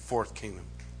during the fourth kingdom.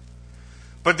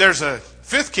 But there's a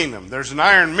fifth kingdom. There's an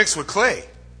iron mixed with clay.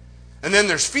 And then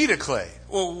there's feet of clay.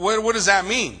 Well, what does that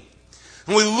mean?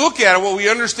 When we look at it, what we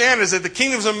understand is that the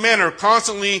kingdoms of men are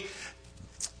constantly,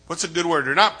 what's a good word?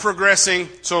 They're not progressing,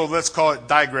 so let's call it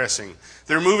digressing.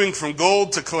 They're moving from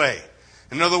gold to clay.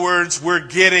 In other words, we're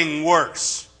getting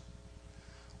worse.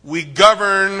 We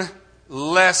govern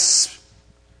less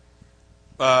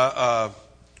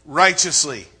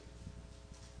righteously.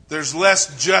 There's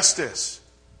less justice.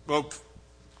 Well,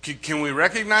 can we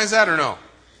recognize that or no?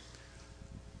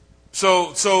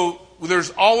 So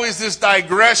there's always this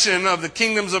digression of the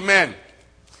kingdoms of men.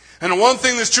 And the one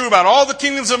thing that's true about all the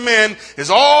kingdoms of men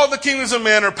is all the kingdoms of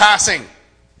men are passing.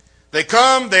 They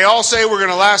come, they all say we're going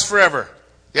to last forever.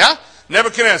 Yeah?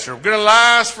 Nebuchadnezzar, we're going to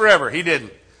last forever. He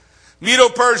didn't.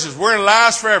 Medo-Persians, we're going to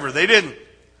last forever. They didn't.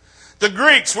 The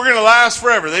Greeks, we're going to last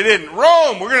forever. They didn't.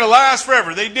 Rome, we're going to last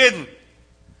forever. They didn't.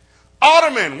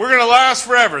 Ottoman, we're going to last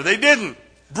forever. They didn't.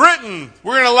 Britain,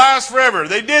 we're going to last forever.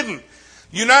 They didn't.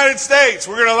 United States,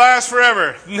 we're going to last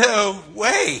forever. No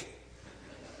way.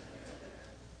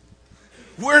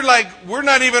 We're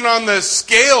not even on the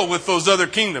scale with those other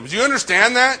kingdoms. You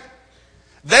understand that?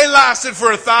 They lasted for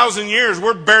 1,000 years.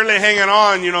 We're barely hanging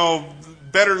on,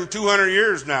 better than 200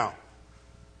 years now.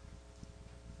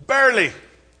 Barely.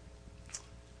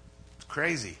 It's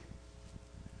crazy.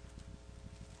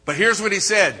 But here's what he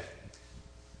said.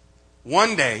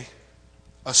 One day,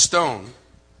 a stone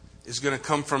is going to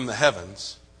come from the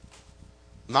heavens,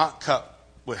 not cut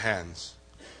with hands.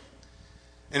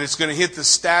 And it's going to hit the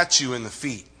statue in the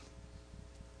feet.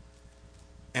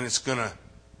 And it's going to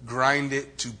grind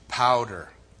it to powder.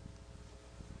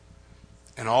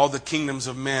 And all the kingdoms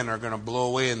of men are going to blow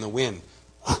away in the wind.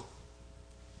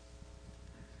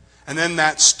 And then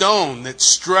that stone that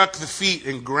struck the feet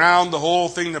and ground the whole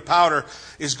thing to powder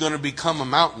is going to become a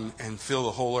mountain and fill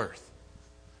the whole earth.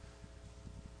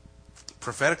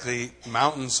 Prophetically,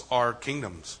 mountains are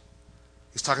kingdoms.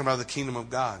 He's talking about the kingdom of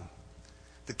God.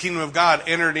 The kingdom of God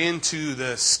entered into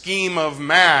the scheme of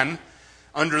man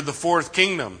under the fourth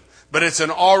kingdom. But it's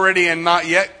an already and not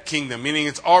yet kingdom, meaning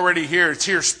it's already here. It's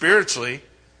here spiritually.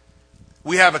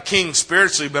 We have a king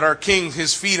spiritually, but our king,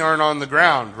 his feet aren't on the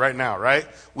ground right now, right?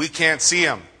 We can't see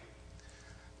him.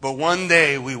 But one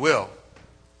day we will.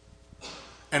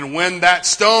 And when that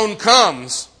stone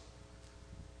comes,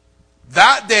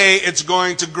 that day it's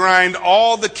going to grind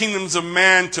all the kingdoms of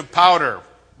man to powder.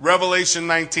 Revelation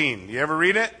 19. You ever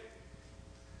read it?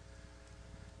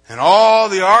 And all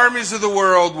the armies of the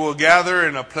world will gather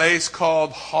in a place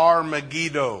called Har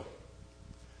Megiddo,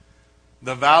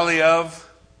 the valley of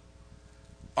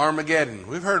Armageddon.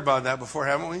 We've heard about that before,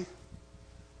 haven't we?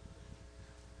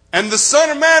 And the Son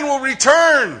of Man will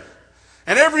return,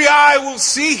 and every eye will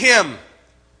see him.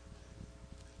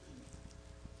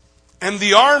 And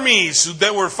the armies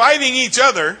that were fighting each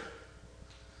other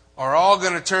are all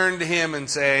going to turn to him and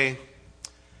say,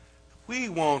 we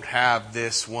won't have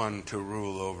this one to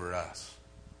rule over us.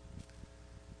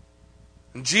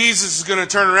 And Jesus is going to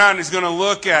turn around, he's going to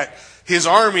look at his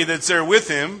army that's there with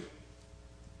him,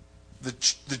 the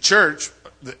church,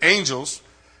 the angels,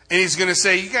 and he's going to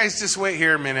say, you guys just wait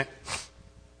here a minute.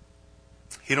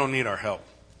 You don't need our help.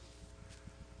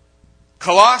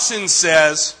 Colossians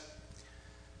says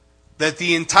that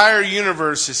the entire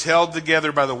universe is held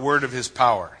together by the word of his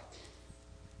power.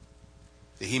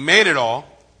 That he made it all,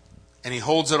 and he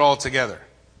holds it all together.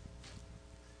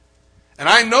 And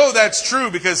I know that's true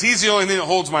because he's the only thing that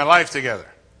holds my life together.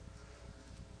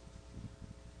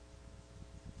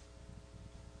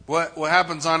 What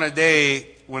happens on a day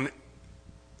when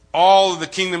all of the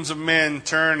kingdoms of men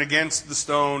turn against the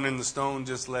stone and the stone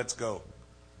just lets go?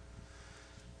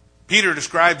 Peter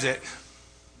describes it.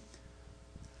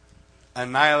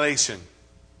 Annihilation.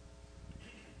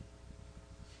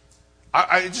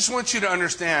 I just want you to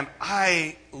understand,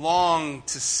 I long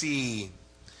to see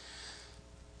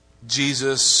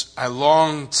Jesus. I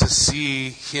long to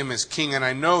see him as king. And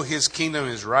I know his kingdom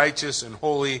is righteous and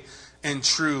holy and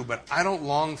true, but I don't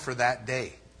long for that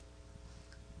day.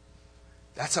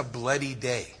 That's a bloody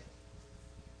day.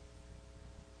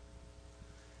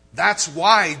 That's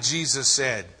why Jesus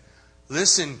said,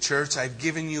 listen, church, I've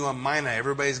given you a mina.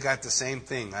 Everybody's got the same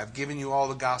thing. I've given you all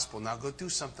the gospel. Now go do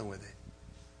something with it.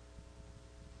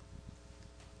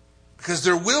 Because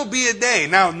there will be a day.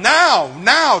 Now,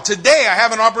 today I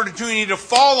have an opportunity to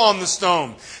fall on the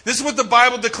stone. This is what the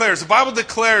Bible declares. The Bible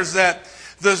declares that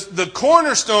the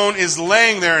cornerstone is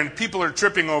laying there and people are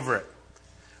tripping over it.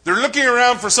 They're looking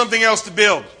around for something else to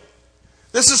build.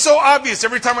 This is so obvious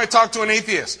every time I talk to an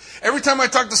atheist. Every time I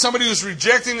talk to somebody who's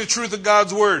rejecting the truth of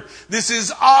God's Word. This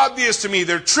is obvious to me.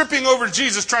 They're tripping over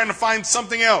Jesus trying to find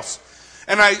something else.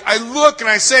 And I look and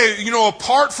I say,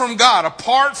 apart from God,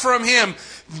 apart from Him,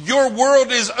 your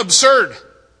world is absurd.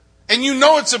 And you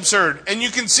know it's absurd. And you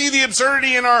can see the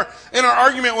absurdity in our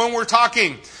argument when we're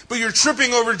talking. But you're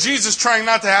tripping over Jesus trying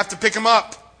not to have to pick Him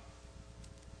up.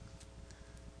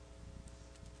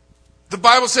 The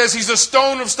Bible says He's a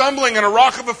stone of stumbling and a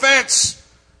rock of offense.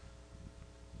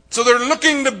 So they're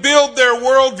looking to build their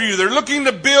worldview. They're looking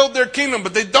to build their kingdom.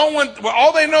 But they don't want,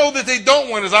 all they know that they don't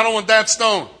want is, I don't want that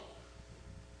stone.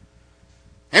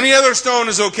 Any other stone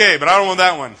is okay, but I don't want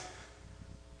that one.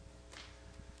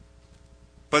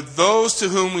 But those to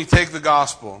whom we take the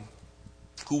gospel,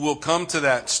 who will come to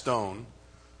that stone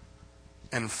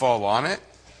and fall on it,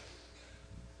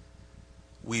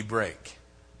 we break.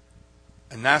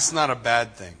 And that's not a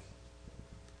bad thing.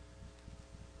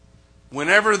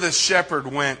 Whenever the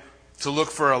shepherd went to look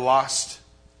for a lost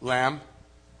lamb,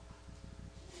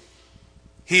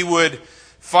 he would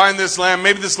find this lamb.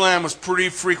 Maybe this lamb was pretty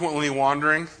frequently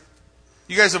wandering.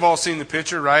 You guys have all seen the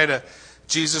picture, right?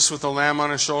 Jesus with a lamb on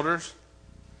his shoulders.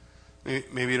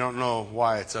 Maybe you don't know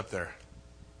why it's up there.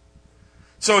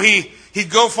 So he'd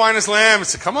go find his lamb and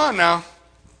say, come on now.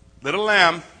 little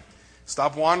lamb,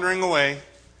 stop wandering away,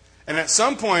 and at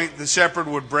some point the shepherd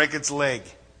would break its leg.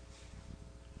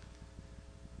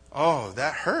 Oh,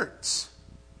 that hurts.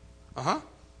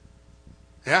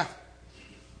 Yeah.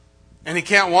 And he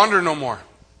can't wander no more.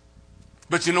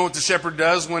 But you know what the shepherd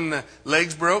does when the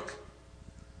leg's broke?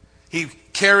 He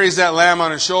carries that lamb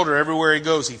on his shoulder everywhere he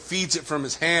goes. He feeds it from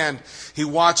his hand. He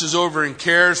watches over and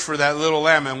cares for that little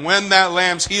lamb. And when that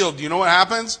lamb's healed, do you know what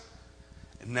happens?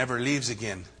 It never leaves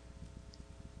again.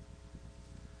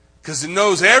 Because it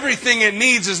knows everything it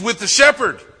needs is with the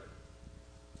shepherd.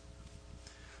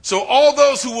 So all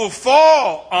those who will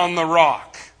fall on the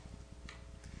rock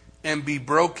and be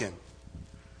broken,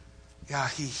 yeah,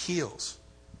 he heals.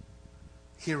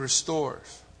 He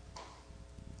restors.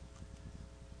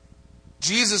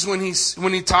 Jesus,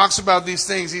 when he talks about these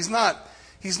things, he's not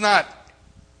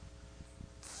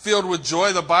filled with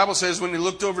joy. The Bible says when he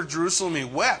looked over Jerusalem, he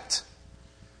wept.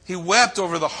 He wept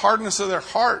over the hardness of their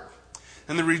heart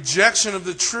and the rejection of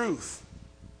the truth.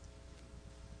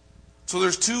 So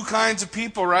there's two kinds of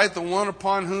people, right? The one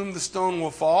upon whom the stone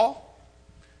will fall,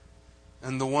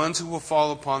 and the ones who will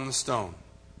fall upon the stone.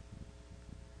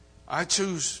 I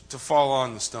choose to fall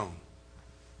on the stone.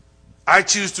 I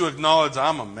choose to acknowledge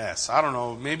I'm a mess. I don't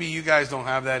know, maybe you guys don't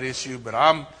have that issue, but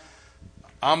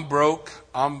I'm broke.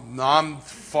 I'm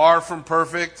far from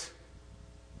perfect.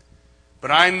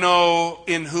 But I know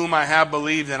in whom I have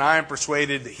believed, and I am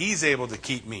persuaded that He's able to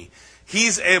keep me.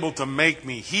 He's able to make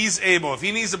me. He's able. If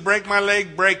He needs to break my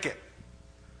leg, break it.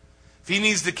 If He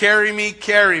needs to carry me,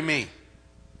 carry me.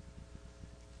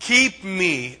 Keep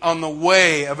me on the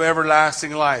way of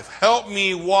everlasting life. Help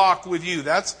me walk with you.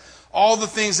 That's all the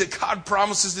things that God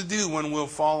promises to do when we'll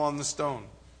fall on the stone.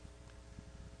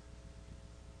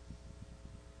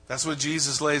 That's what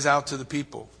Jesus lays out to the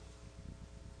people.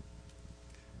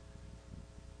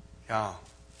 Yeah,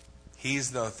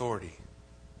 He's the authority.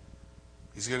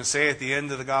 He's going to say at the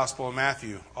end of the Gospel of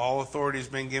Matthew, all authority has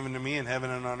been given to me in heaven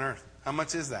and on earth. How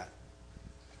much is that?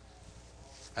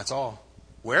 That's all.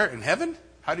 Where? In heaven?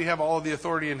 How do you have all of the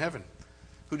authority in heaven?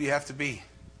 Who do you have to be?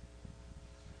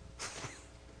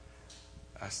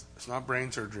 It's not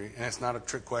brain surgery, and it's not a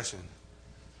trick question.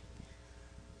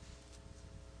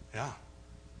 Yeah.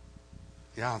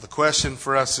 Yeah, the question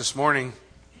for us this morning,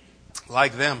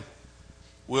 like them,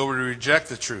 will we reject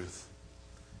the truth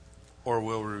or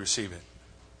will we receive it?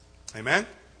 Amen?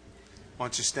 Why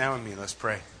don't you stand with me? Let's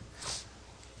pray.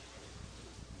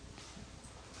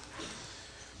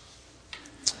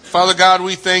 Father God,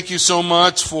 we thank you so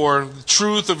much for the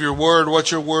truth of your word,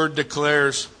 what your word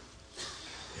declares.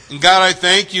 And God, I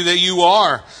thank you that you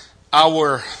are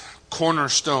our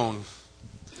cornerstone,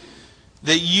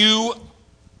 that you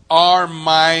are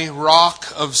my rock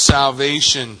of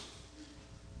salvation,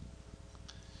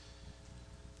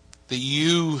 that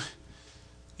you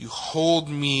hold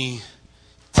me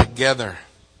together.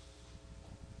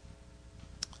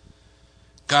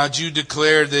 God, you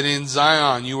declared that in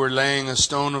Zion you were laying a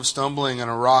stone of stumbling and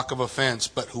a rock of offense,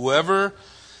 but whoever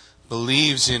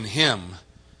believes in him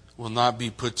will not be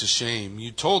put to shame.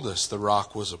 You told us the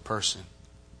rock was a person.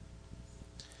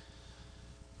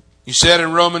 You said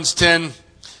in Romans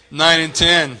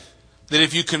 10:9-10, that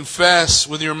if you confess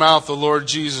with your mouth the Lord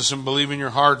Jesus and believe in your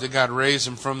heart that God raised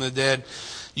him from the dead,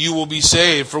 you will be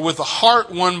saved. For with the heart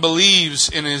one believes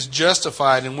and is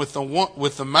justified, and with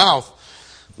the mouth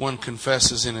one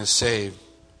confesses and is saved.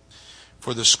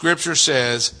 For the Scripture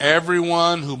says,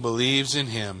 everyone who believes in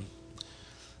him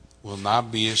will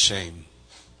not be ashamed.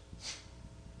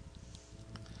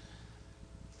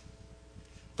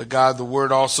 But God, the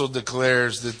Word also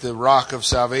declares that the rock of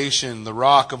salvation, the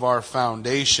rock of our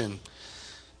foundation,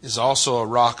 is also a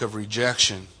rock of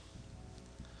rejection.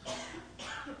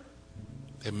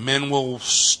 That men will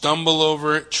stumble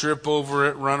over it, trip over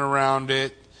it, run around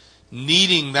it,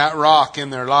 needing that rock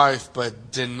in their life,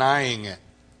 but denying it.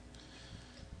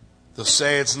 They'll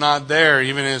say it's not there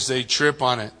even as they trip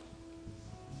on it.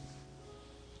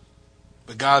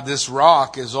 But God, this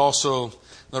rock is also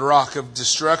the rock of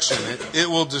destruction. It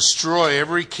will destroy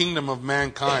every kingdom of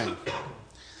mankind.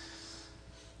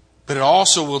 But it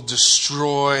also will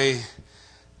destroy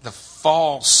the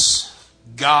false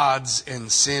gods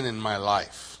and sin in my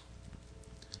life.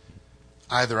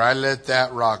 Either I let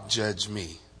that rock judge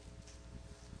me,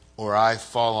 or I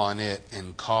fall on it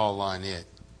and call on it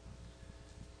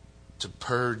to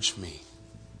purge me.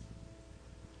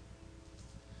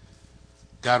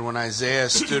 God, when Isaiah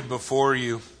stood before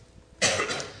you,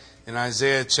 in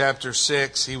Isaiah chapter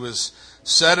 6, he was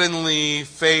suddenly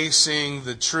facing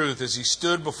the truth. As he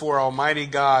stood before Almighty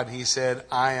God, he said,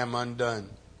 I am undone.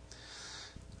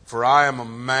 For I am a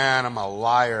man, I'm a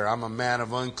liar, I'm a man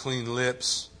of unclean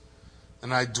lips,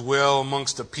 and I dwell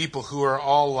amongst a people who are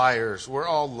all liars. We're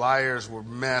all liars, we're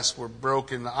mess, we're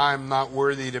broken. I'm not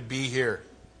worthy to be here.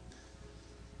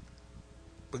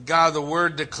 But God, the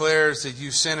Word declares that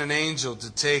you sent an angel to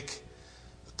take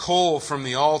coal from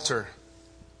the altar.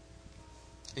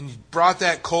 And you brought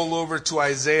that coal over to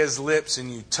Isaiah's lips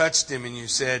and you touched him and you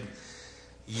said,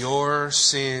 your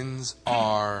sins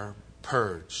are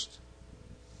purged.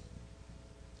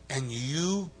 And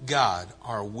you, God,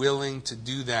 are willing to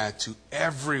do that to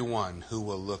everyone who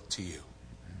will look to you.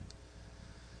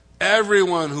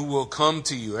 Everyone who will come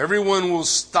to you. Everyone who will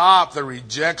stop the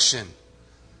rejection.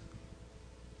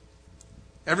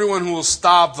 Everyone who will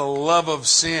stop the love of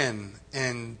sin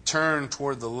and turn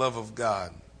toward the love of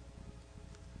God,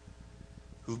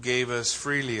 who gave us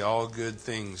freely all good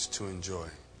things to enjoy.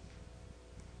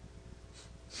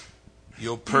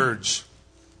 You'll purge.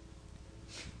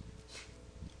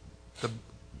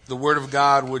 The Word of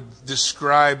God would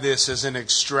describe this as an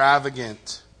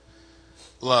extravagant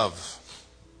love.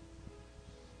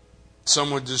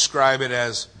 Some would describe it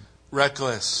as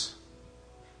reckless.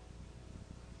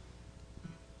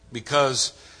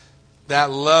 Because that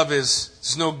love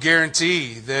is no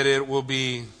guarantee that it will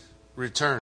be returned.